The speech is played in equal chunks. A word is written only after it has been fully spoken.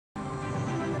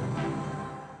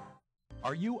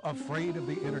Are you afraid of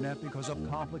the internet because of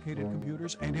complicated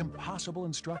computers and impossible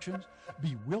instructions?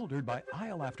 Bewildered by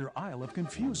aisle after aisle of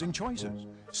confusing choices?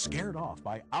 Scared off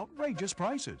by outrageous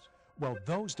prices? Well,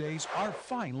 those days are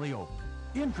finally over.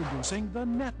 Introducing the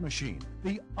Netmachine,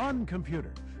 the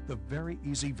uncomputer, the very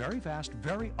easy, very fast,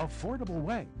 very affordable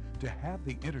way to have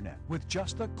the internet with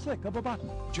just the click of a button.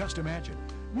 Just imagine,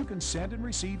 you can send and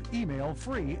receive email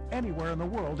free anywhere in the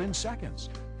world in seconds.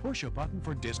 Push a button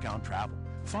for discount travel.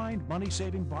 Find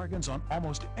money-saving bargains on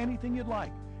almost anything you'd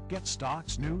like. Get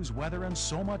stocks, news, weather, and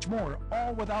so much more,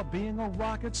 all without being a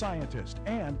rocket scientist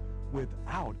and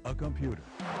without a computer.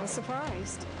 I was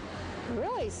surprised.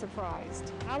 Really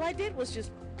surprised. All I did was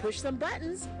just push some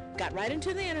buttons, got right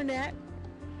into the internet,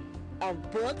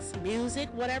 books, music,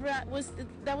 whatever that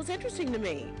was interesting to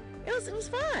me. It was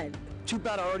fun. Too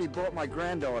bad I already bought my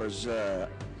granddaughters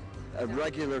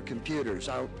regular computers.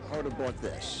 I would have bought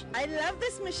this. I love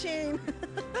this machine.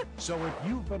 So if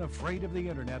you've been afraid of the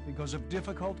internet because of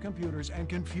difficult computers and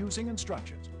confusing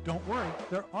instructions, don't worry,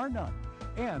 there are none.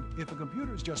 And if a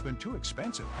computer's just been too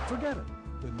expensive, forget it.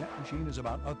 The Netmachine is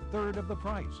about a third of the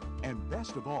price. And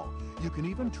best of all, you can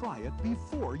even try it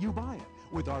before you buy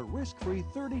it with our risk-free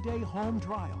 30-day home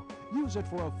trial. Use it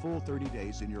for a full 30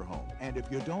 days in your home. And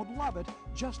if you don't love it,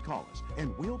 just call us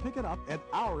and we'll pick it up at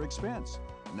our expense.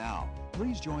 Now,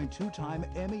 please join two-time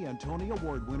Emmy and Tony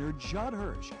Award winner Judd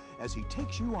Hirsch as he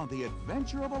takes you on the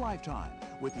adventure of a lifetime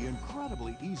with the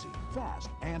incredibly easy, fast,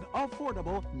 and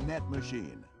affordable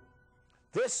Netmachine.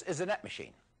 This is a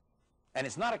Netmachine, and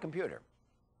it's not a computer.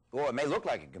 Or it may look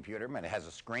like a computer, and it has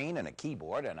a screen and a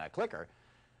keyboard and a clicker,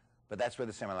 but that's where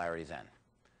the similarities end.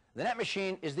 The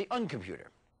Netmachine is the uncomputer.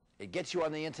 It gets you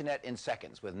on the internet in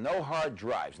seconds with no hard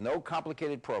drives, no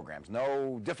complicated programs,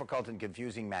 no difficult and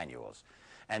confusing manuals.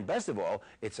 And best of all,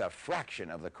 it's a fraction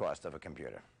of the cost of a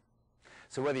computer.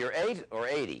 So whether you're 8 or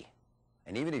 80,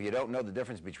 and even if you don't know the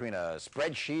difference between a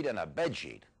spreadsheet and a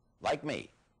bedsheet, like me,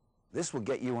 this will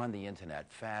get you on the internet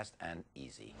fast and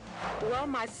easy. Well,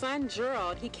 my son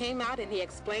Judd, he came out and he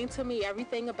explained to me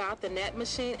everything about the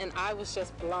Netmachine, and I was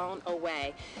just blown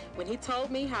away. When he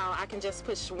told me how I can just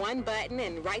push one button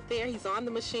and right there he's on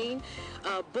the machine,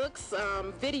 books,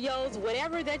 videos,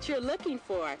 whatever that you're looking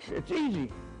for. It's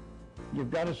easy. You've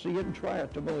got to see it and try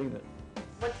it to believe it.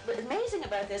 What's amazing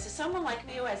about this is someone like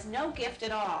me who has no gift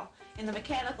at all in the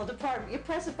mechanical department. You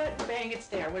press a button, bang, it's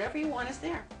there. Whatever you want is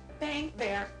there. Bang,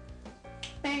 there.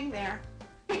 Bang, there.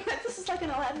 This is like an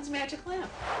Aladdin's magic lamp.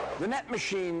 The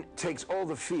Netmachine takes all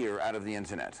the fear out of the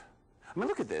internet. I mean,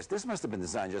 look at this. This must have been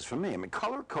designed just for me. I mean,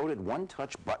 color-coded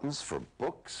one-touch buttons for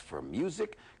books, for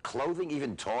music, clothing,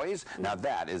 even toys. Now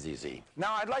that is easy.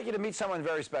 Now I'd like you to meet someone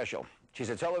very special. She's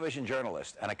a television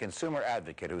journalist and a consumer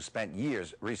advocate who spent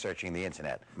years researching the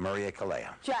internet. Calleia.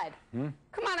 Judd,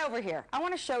 come on over here. I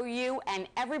want to show you and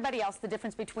everybody else the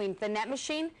difference between the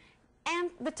Netmachine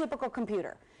and the typical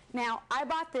computer. Now, I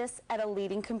bought this at a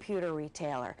leading computer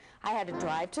retailer. I had to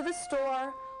drive to the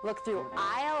store, look through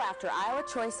aisle after aisle of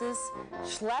choices,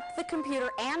 schlep the computer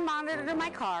and monitor to my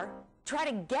car, try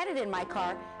to get it in my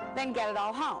car, then get it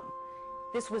all home.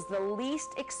 This was the least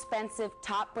expensive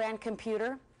top brand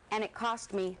computer, and it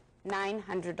cost me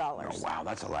 $900. Oh, wow,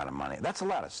 that's a lot of money. That's a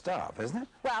lot of stuff, isn't it?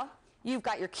 Well, you've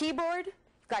got your keyboard,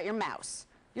 you've got your mouse,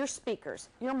 your speakers,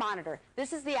 your monitor.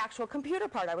 This is the actual computer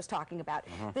part I was talking about.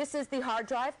 This is the hard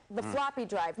drive, the floppy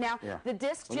drive. Now, the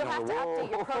disks, you'll have to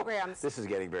update your programs. This is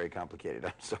getting very complicated.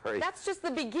 I'm sorry. That's just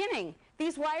the beginning.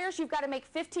 These wires, you've got to make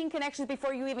 15 connections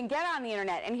before you even get on the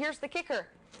internet. And here's the kicker.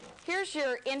 Here's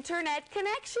your internet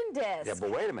connection disk. Yeah, but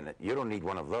wait a minute. You don't need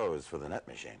one of those for the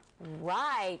Netmachine.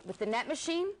 Right. With the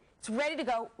Netmachine, it's ready to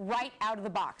go right out of the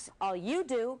box. All you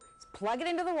do is plug it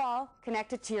into the wall,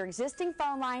 connect it to your existing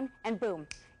phone line, and boom,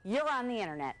 you're on the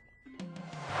internet.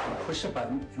 Push a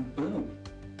button and boom,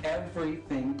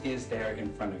 everything is there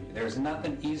in front of you. There's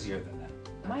nothing easier than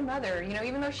that. My mother, you know,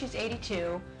 even though she's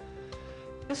 82,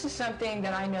 this is something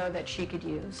that I know that she could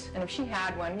use. And if she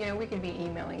had one, you know, we could be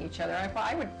emailing each other.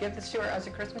 I would give this to her as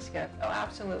a Christmas gift. Oh,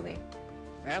 absolutely.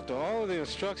 After all of the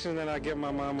instructions that I give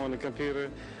my mom on the computer,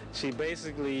 she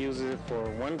basically uses it for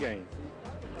one game.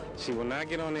 She will not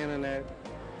get on the internet.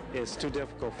 It's too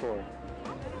difficult for her.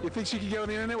 You think she could get on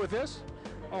the internet with this?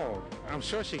 Oh, I'm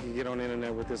sure she can get on the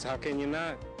internet with this. How can you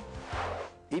not?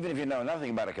 Even if you know nothing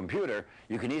about a computer,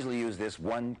 you can easily use this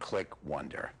one-click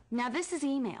wonder. Now this is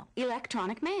email,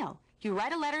 electronic mail. You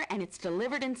write a letter and it's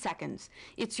delivered in seconds.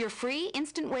 It's your free,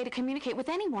 instant way to communicate with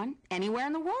anyone, anywhere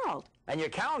in the world. And your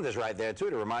calendar's right there, too,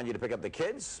 to remind you to pick up the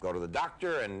kids, go to the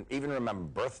doctor, and even remember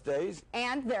birthdays.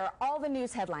 And there are all the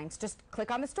news headlines. Just click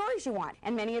on the stories you want.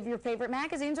 And many of your favorite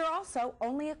magazines are also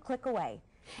only a click away.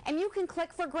 And you can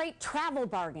click for great travel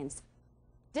bargains,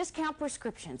 discount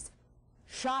prescriptions,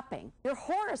 shopping, your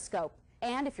horoscope,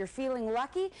 and if you're feeling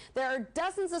lucky, there are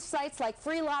dozens of sites like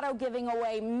Free Lotto giving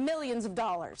away millions of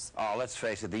dollars. Oh, let's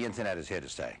face it, the internet is here to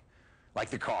stay. Like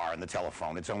the car and the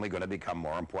telephone, it's only going to become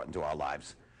more important to our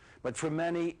lives. But for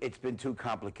many, it's been too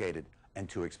complicated and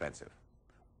too expensive.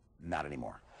 Not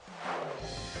anymore.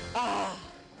 Ah,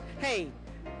 hey,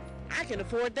 I can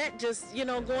afford that just,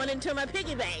 going into my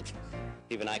piggy bank.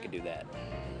 Even I could do that,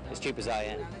 as cheap as I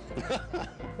am.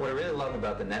 What I really love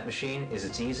about the Netmachine is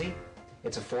it's easy,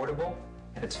 it's affordable,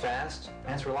 and it's fast,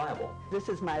 and it's reliable. This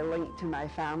is my link to my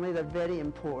family. They're very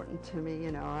important to me,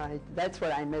 that's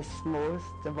what I miss most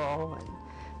of all. And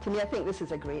to me, I think this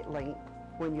is a great link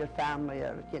when your family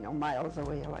are, miles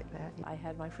away like that. I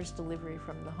had my first delivery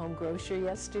from the home grocer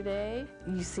yesterday.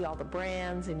 You see all the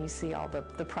brands and you see all the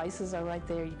prices are right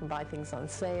there. You can buy things on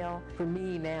sale. For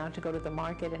me now to go to the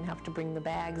market and have to bring the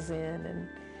bags in, and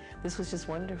this was just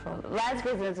wonderful. Last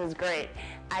Christmas was great.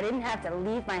 I didn't have to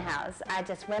leave my house. I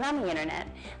just went on the internet.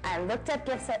 I looked up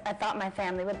gifts that I thought my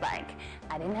family would like.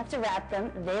 I didn't have to wrap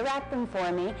them. They wrapped them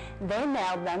for me. They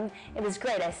mailed them. It was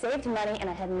great. I saved money and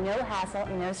I had no hassle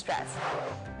and no stress.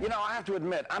 I have to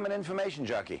admit, I'm an information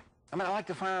junkie. I like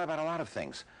to find out about a lot of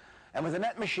things. And with the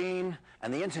Netmachine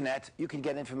and the internet, you can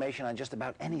get information on just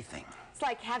about anything. It's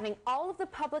like having all of the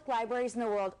public libraries in the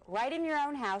world right in your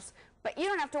own house, but you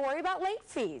don't have to worry about late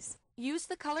fees. Use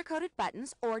the color-coded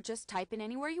buttons or just type in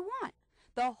anywhere you want.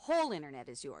 The whole internet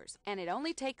is yours, and it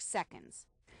only takes seconds.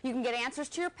 You can get answers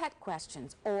to your pet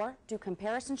questions or do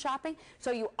comparison shopping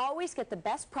so you always get the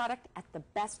best product at the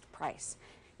best price.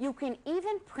 You can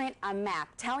even print a map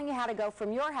telling you how to go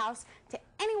from your house to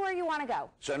anywhere you want to go.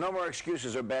 So no more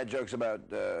excuses or bad jokes about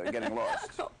getting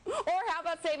lost. Or how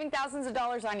about saving thousands of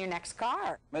dollars on your next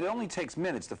car? But it only takes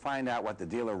minutes to find out what the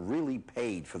dealer really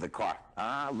paid for the car.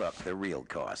 Ah, look, the real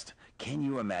cost. Can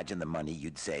you imagine the money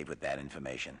you'd save with that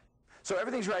information? So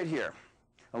everything's right here.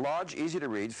 A large,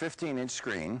 easy-to-read, 15-inch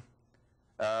screen,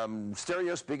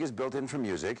 stereo speakers built in for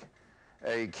music,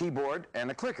 a keyboard, and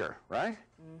a clicker, right?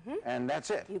 Mm-hmm. And that's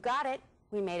it. You got it.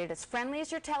 We made it as friendly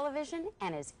as your television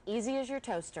and as easy as your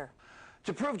toaster.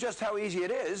 To prove just how easy it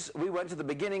is, we went to the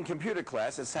beginning computer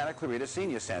class at Santa Clarita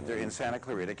Senior Center in Santa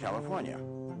Clarita, California.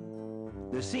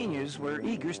 The seniors were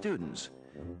eager students,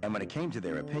 and when it came to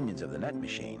their opinions of the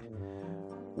Netmachine,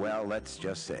 well, let's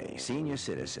just say senior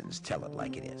citizens tell it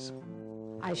like it is.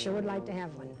 I sure would like to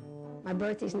have one. My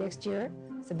birthday's next year,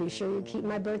 so be sure you keep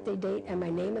my birthday date and my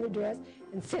name and address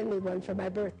and send me one for my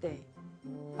birthday.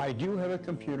 I do have a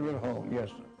computer at home, yes,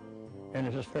 and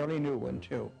it's a fairly new one,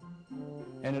 too.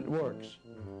 And it works,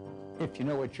 if you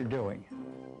know what you're doing.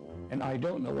 And I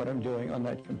don't know what I'm doing on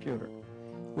that computer.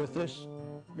 With this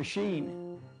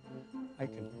machine, I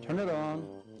can turn it on,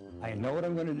 I know what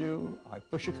I'm going to do, I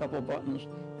push a couple buttons,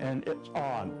 and it's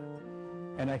on.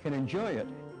 And I can enjoy it.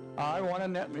 I want a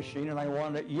Netmachine, and I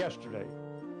want it yesterday.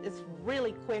 It's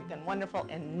really quick and wonderful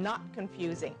and not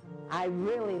confusing. I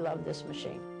really love this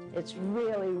machine. It's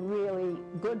really, really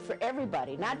good for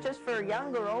everybody, not just for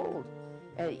young or old.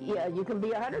 Yeah, you can be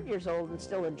 100 years old and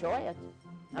still enjoy it.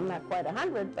 I'm not quite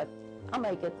 100, but I'll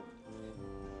make it.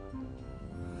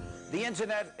 The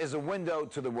internet is a window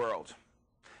to the world.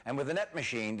 And with the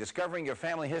Netmachine, discovering your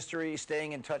family history,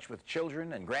 staying in touch with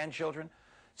children and grandchildren,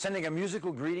 sending a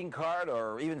musical greeting card,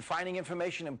 or even finding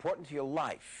information important to your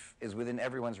life is within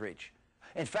everyone's reach.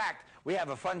 In fact, we have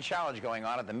a fun challenge going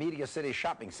on at the Media City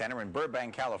Shopping Center in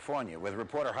Burbank, California with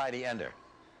reporter Heidi Ender.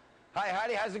 Hi,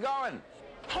 Heidi, how's it going?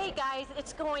 Hey guys,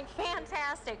 it's going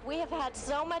fantastic. We have had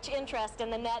so much interest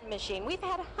in the Netmachine. We've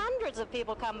had hundreds of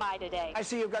people come by today. I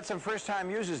see you've got some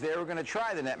first-time users there who are going to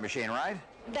try the Netmachine, right?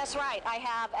 That's right. I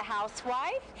have a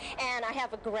housewife, and I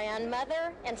have a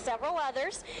grandmother, and several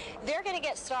others. They're going to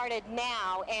get started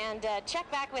now, and check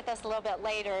back with us a little bit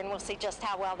later, and we'll see just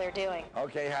how well they're doing.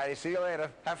 Okay, Heidi, see you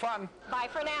later. Have fun. Bye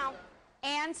for now.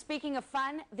 And speaking of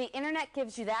fun, the internet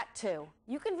gives you that too.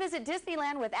 You can visit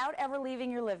Disneyland without ever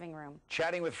leaving your living room.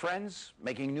 Chatting with friends,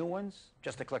 making new ones,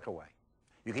 just a click away.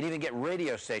 You can even get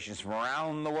radio stations from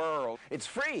around the world. It's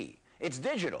free. It's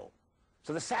digital.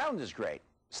 So the sound is great.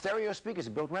 Stereo speakers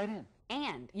are built right in.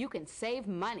 And you can save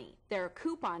money. There are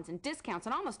coupons and discounts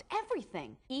on almost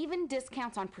everything, even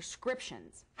discounts on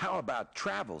prescriptions. How about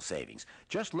travel savings?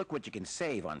 Just look what you can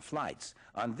save on flights.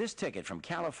 On this ticket from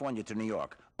California to New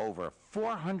York, over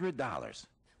 $400.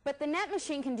 But the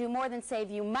Netmachine can do more than save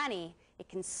you money. It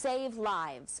can save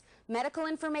lives. Medical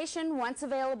information, once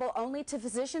available only to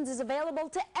physicians, is available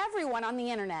to everyone on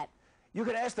the internet. You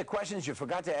can ask the questions you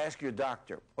forgot to ask your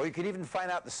doctor, or you can even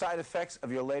find out the side effects of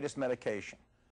your latest medication.